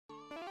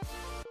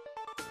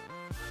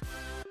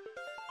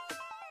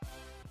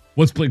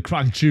What's been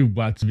cracking tube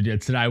watch video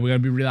today? We're going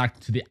to be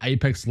reacting to the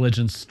Apex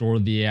Legends Story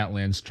of the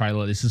Outlands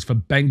trailer. This is for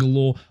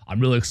Bangalore. I'm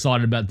really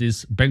excited about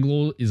this.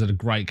 Bangalore is a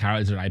great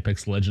character in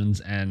Apex Legends,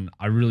 and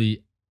I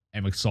really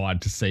am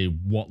excited to see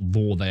what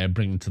lore they are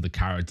bringing to the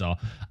character.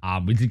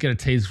 We did get a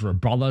teaser for a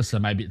brother, so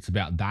maybe it's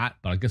about that,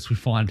 but I guess we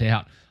find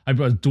out. Hope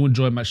you guys do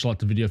enjoy it. Make sure you like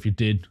the video if you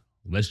did.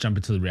 Let's jump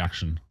into the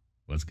reaction.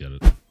 Let's get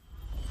it.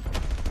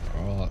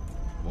 Alright.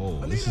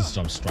 Whoa, this is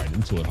jump straight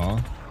into it, huh?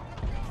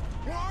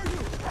 Where are you?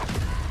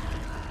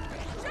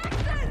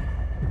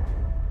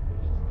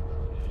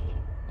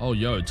 Oh,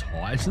 yo,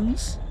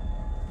 Titans?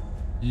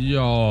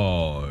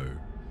 Yo.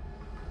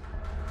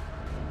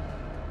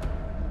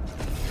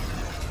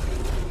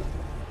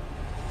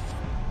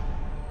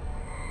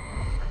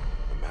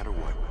 No matter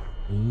what,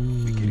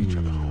 we get each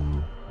other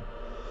home.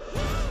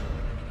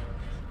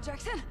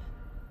 Jackson?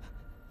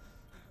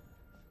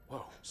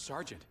 Whoa,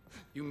 Sergeant,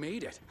 you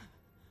made it.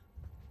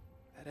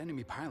 That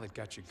enemy pilot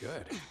got you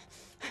good.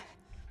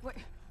 Wait,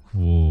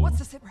 Whoa. what's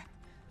the sit rep?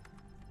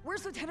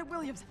 Where's Lieutenant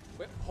Williams?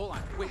 Wait, hold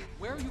on. Wait,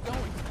 where are you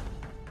going?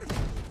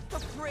 The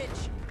bridge.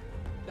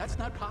 That's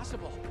not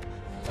possible.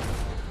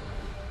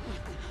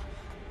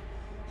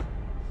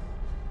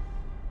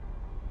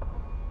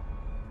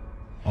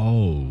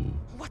 Oh.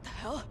 What the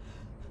hell?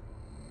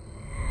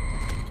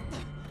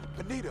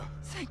 Anita,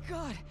 Thank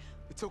God.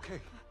 it's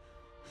okay.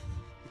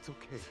 It's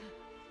okay.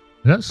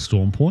 Is that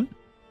Storm Point?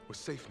 We're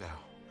safe now.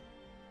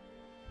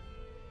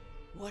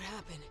 What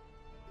happened?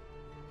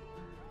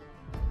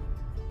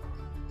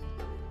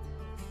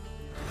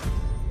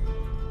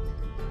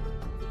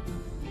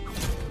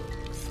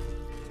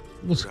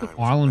 What's the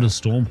island of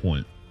Storm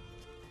Point?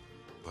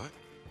 But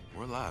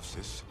we're alive,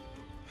 sis.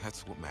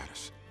 That's what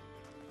matters.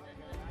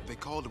 They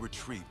called a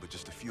retreat, but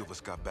just a few of us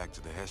got back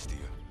to the Hestia.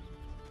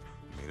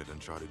 Made it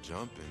uncharted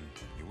jump,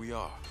 and here we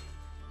are.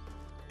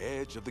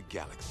 Edge of the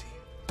galaxy.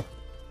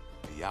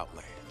 The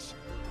Outlands.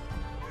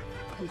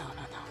 No.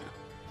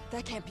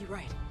 That can't be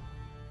right.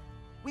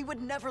 We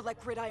would never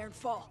let Gridiron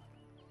fall.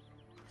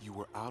 You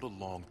were out a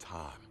long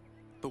time.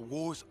 The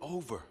war's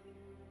over.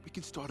 We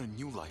can start a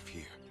new life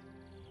here.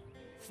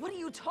 What are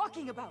you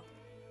talking about?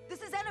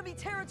 This is enemy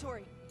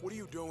territory. What are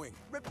you doing?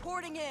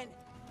 Reporting in.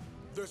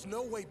 There's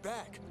no way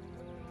back.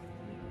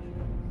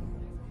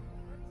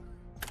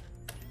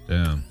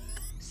 Damn.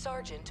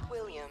 Sergeant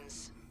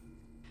Williams.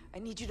 I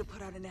need you to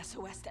put out an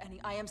SOS to any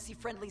IMC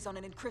friendlies on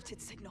an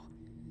encrypted signal.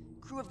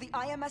 Crew of the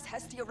IMS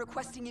Hestia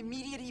requesting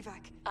immediate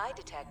evac. I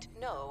detect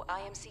no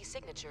IMC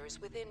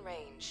signatures within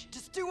range.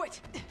 Just do it!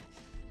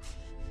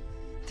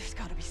 There's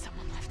gotta be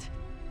someone left.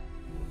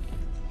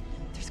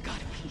 There's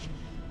gotta be.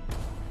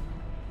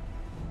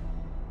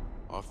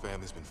 Our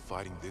family's been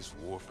fighting this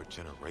war for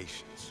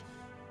generations.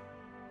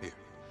 Here,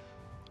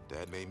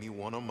 Dad made me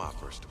one on my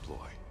first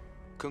deploy.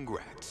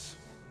 Congrats.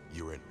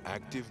 You're an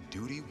active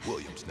duty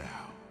Williams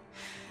now.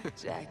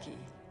 Jackie.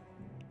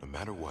 No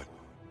matter what,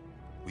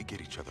 we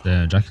get each other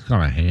Damn, Jackie's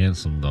kind of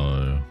handsome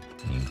though.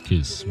 And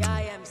kids. The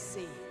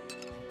IMC.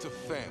 to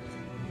family.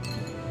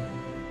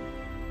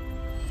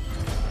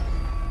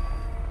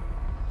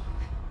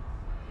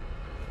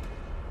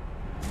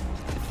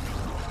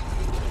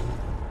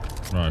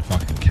 Right,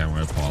 fucking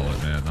camo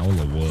pilot, man. That was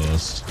the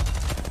worst.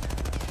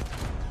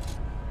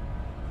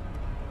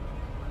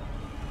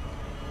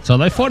 So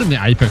they fighting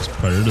the Apex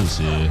Predators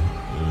here.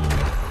 Ooh,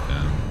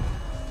 damn.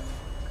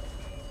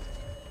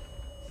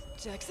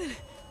 Jackson?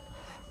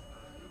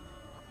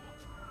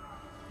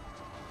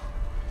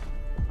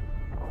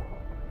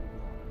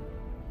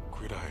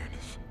 Gridiron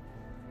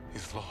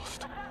is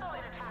lost. Assemble in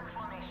attack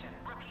formation.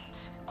 Repeat.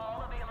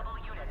 All available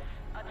units.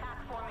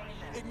 Attack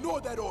formation.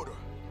 Ignore that order.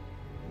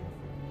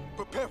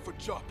 Prepare for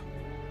jump.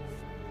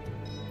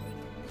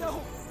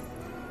 No!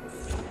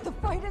 The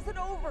fight isn't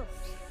over!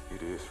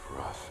 It is for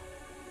us.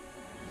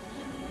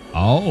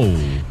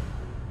 Oh.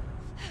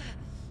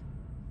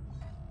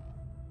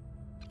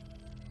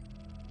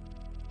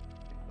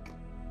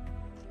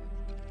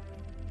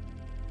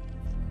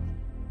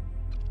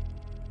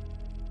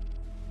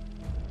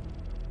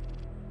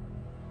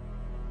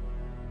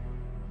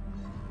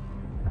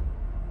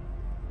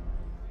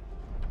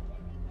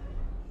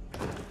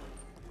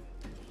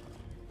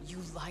 You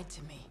lied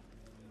to me.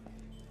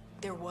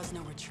 There was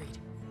no retreat.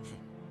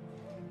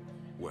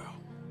 Well,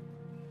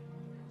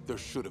 there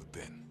should have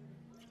been.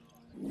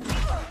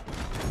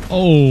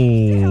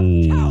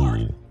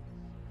 Oh.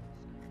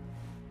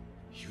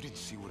 You didn't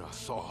see what I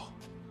saw.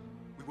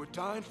 We were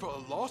dying for a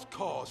lost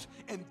cause,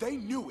 and they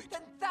knew it.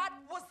 Then that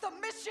was the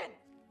mission!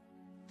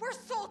 We're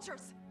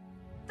soldiers!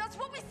 That's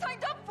what we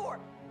signed up for!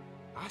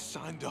 I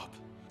signed up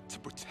to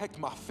protect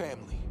my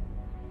family.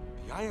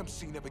 The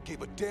IMC never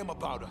gave a damn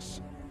about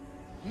us.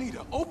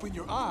 Nita, open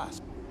your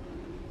eyes.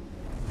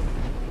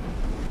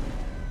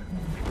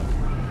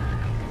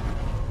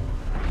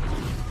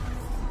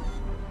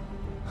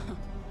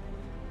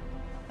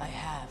 I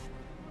have.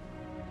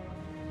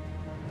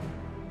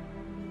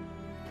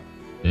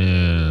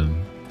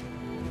 And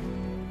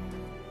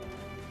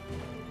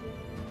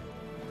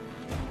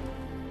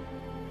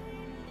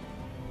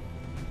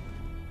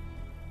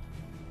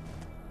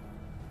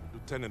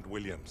Lieutenant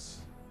Williams,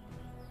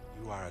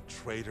 you are a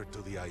traitor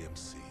to the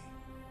IMC.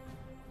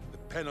 The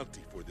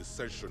penalty for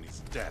desertion is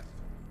death.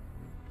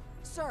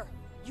 Sir,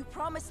 you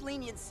promised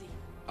leniency.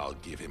 I'll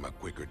give him a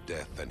quicker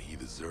death than he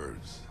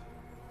deserves.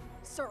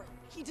 Sir,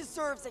 he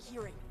deserves a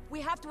hearing. We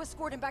have to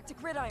escort him back to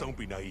Gridiron. Don't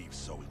be naive,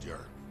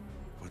 soldier.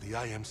 For the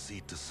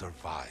IMC to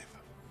survive,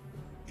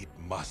 it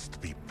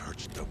must be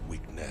purged of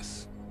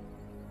weakness.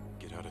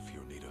 Get out of here,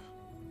 Nita.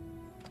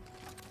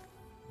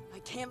 I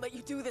can't let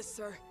you do this,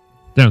 sir.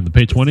 Down the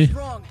P20. This is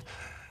wrong.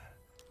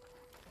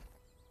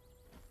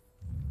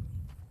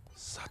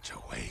 Such a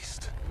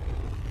waste.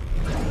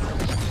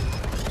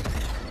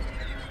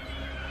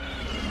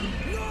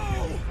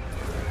 No!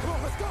 Come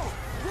on, let's go!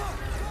 Run!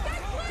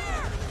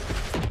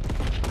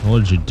 What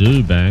did you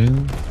do,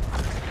 Bang?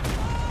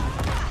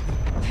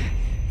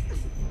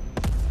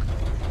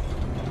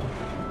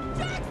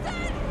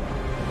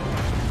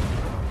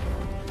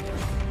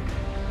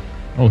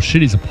 Oh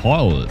shit, he's a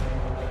pilot.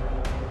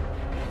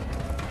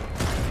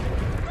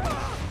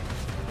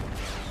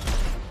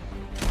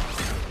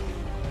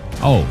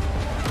 Oh.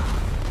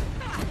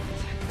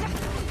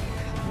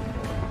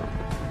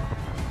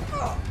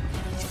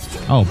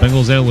 Oh,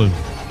 Bengal's heirloom.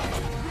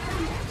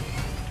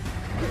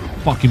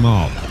 Fuck him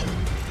up.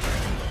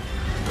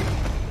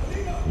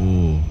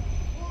 Ooh.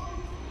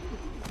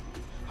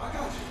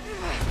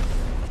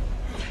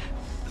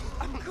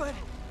 I'm good.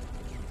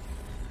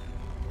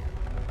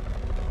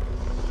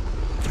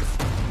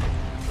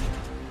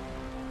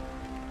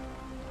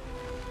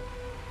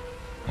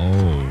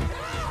 Oh.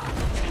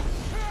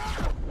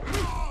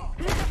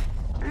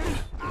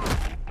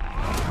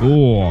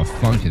 Oh,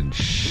 fucking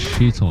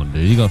shit on,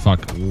 dude. You got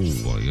fuck. Oh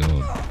my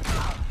god.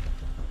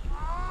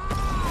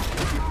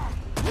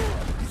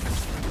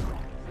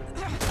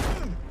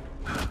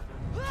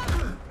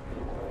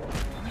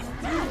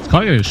 This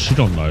guy getting shit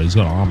on though. He's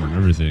got armor and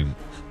everything.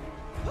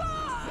 Oh.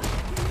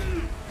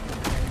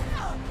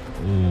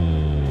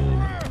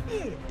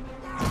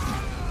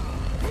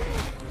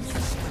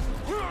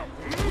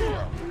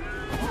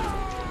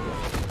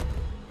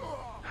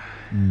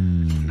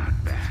 Not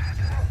bad.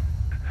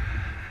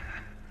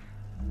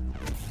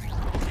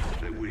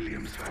 The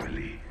Williams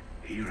family,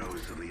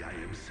 heroes of the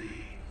IMC,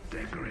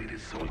 decorated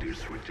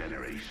soldiers for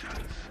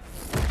generations.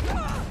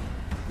 Oh.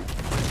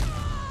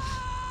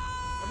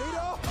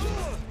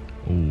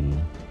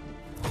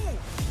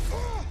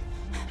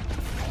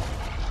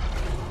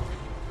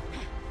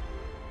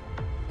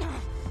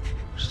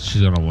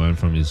 She's gonna learn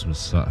from the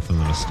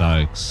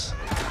mistakes.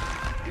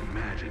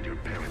 Imagine your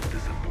parents'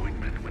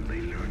 disappointment when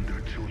they learned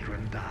their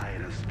children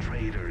died as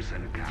traitors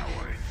and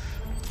cowards.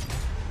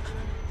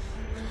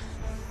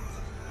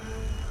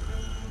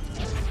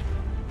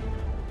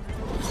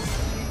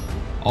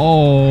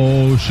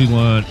 Oh, she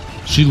learned.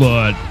 She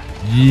learned.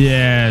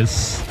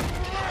 Yes.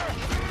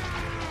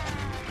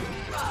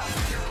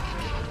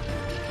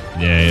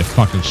 Yeah, you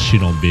fucking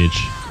shit on,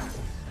 bitch.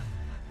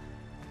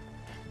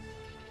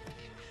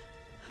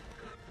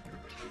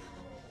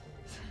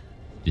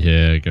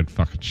 Yeah, get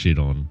fucking shit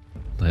on.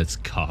 Let's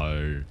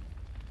go.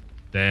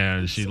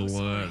 Damn, she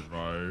learned,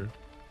 bro.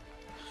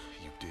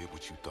 You did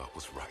what you thought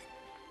was right.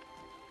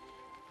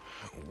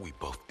 We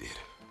both did.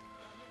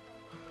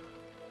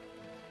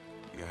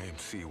 The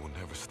IMC will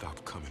never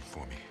stop coming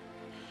for me.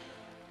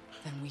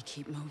 Then we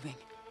keep moving.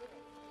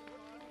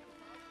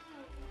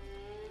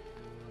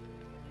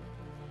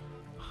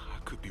 I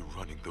could be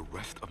running the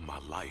rest of my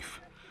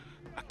life.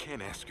 I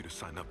can't ask you to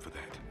sign up for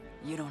that.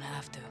 You don't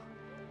have to.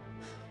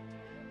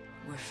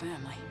 We're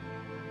family.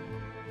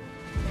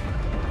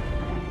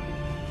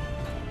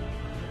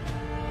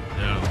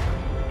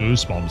 Yeah.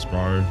 Goosebumps,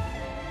 bro.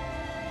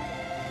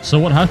 So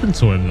what happened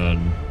to him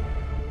then?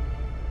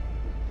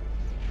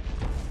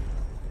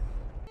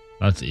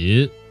 That's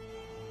it?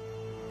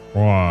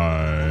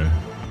 Bro.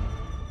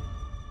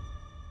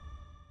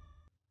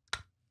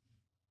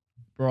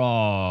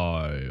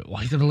 Bro.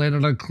 Why you gonna land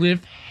on a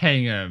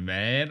cliffhanger,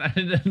 man? I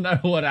didn't know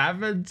what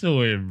happened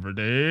to him,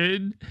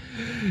 dude.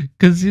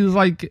 Because he was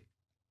like,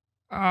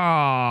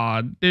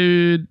 ah,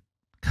 dude.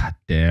 God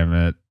damn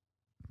it.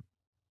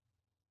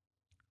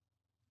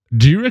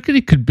 Do you reckon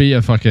he could be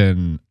a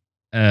fucking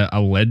a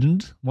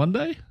legend one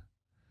day?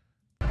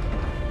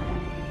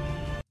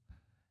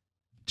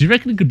 Do you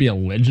reckon he could be a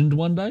legend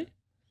one day?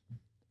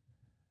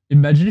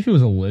 Imagine if he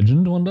was a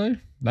legend one day.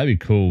 That'd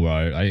be cool, bro.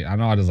 I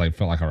know I just like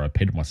felt like I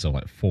repeated myself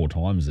like 4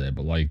 times there,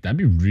 but like that'd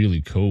be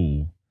really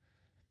cool.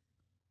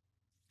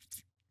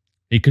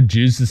 He could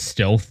use the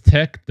stealth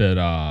tech that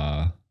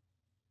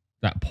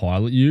that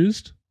pilot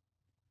used.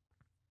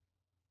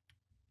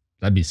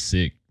 That'd be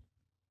sick.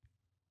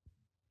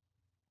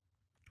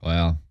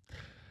 Wow.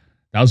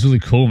 That was really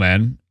cool,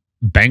 man.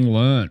 Bang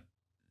learnt.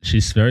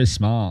 She's very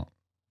smart.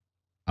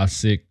 That's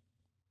sick.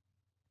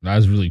 That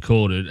was really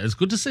cool, dude. It's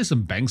good to see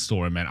some Bang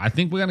story, man. I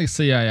think we're going to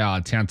see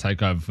a town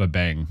takeover for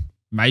Bang.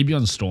 Maybe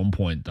on Storm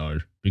Point, though,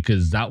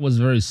 because that was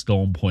very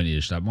Storm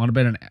Point-ish. That might have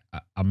been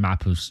a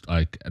map of,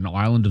 like, an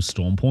island of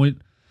Storm Point.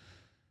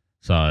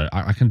 So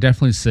I can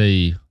definitely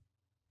see...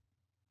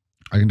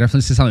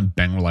 something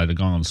Bang-related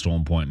going on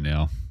Storm Point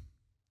now.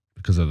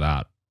 because of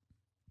that.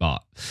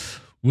 But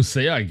we'll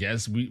see, I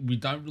guess. We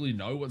don't really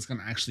know what's going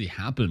to actually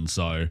happen.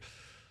 So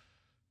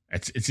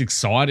it's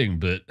exciting,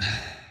 but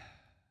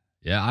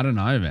yeah, I don't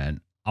know,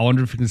 man. I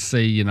wonder if we can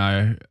see, you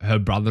know, her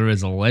brother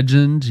as a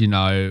legend, you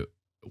know,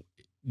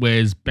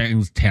 where's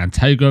Bang's town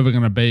takeover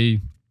going to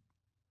be?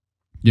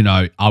 You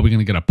know, are we going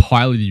to get a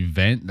pilot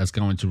event that's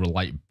going to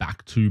relate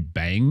back to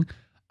Bang?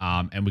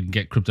 And we can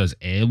get Crypto's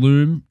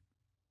heirloom?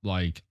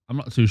 Like, I'm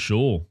not too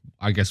sure.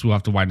 I guess we'll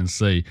have to wait and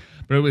see.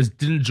 But anyways,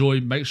 did enjoy.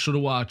 Make sure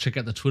to check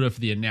out the Twitter for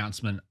the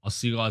announcement. I'll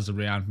see you guys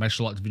around. Make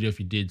sure to like the video if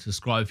you did.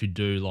 Subscribe if you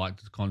do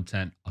like the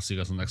content. I'll see you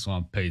guys on the next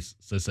one. Peace.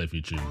 Stay safe,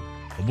 YouTube.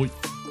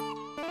 Bye-bye.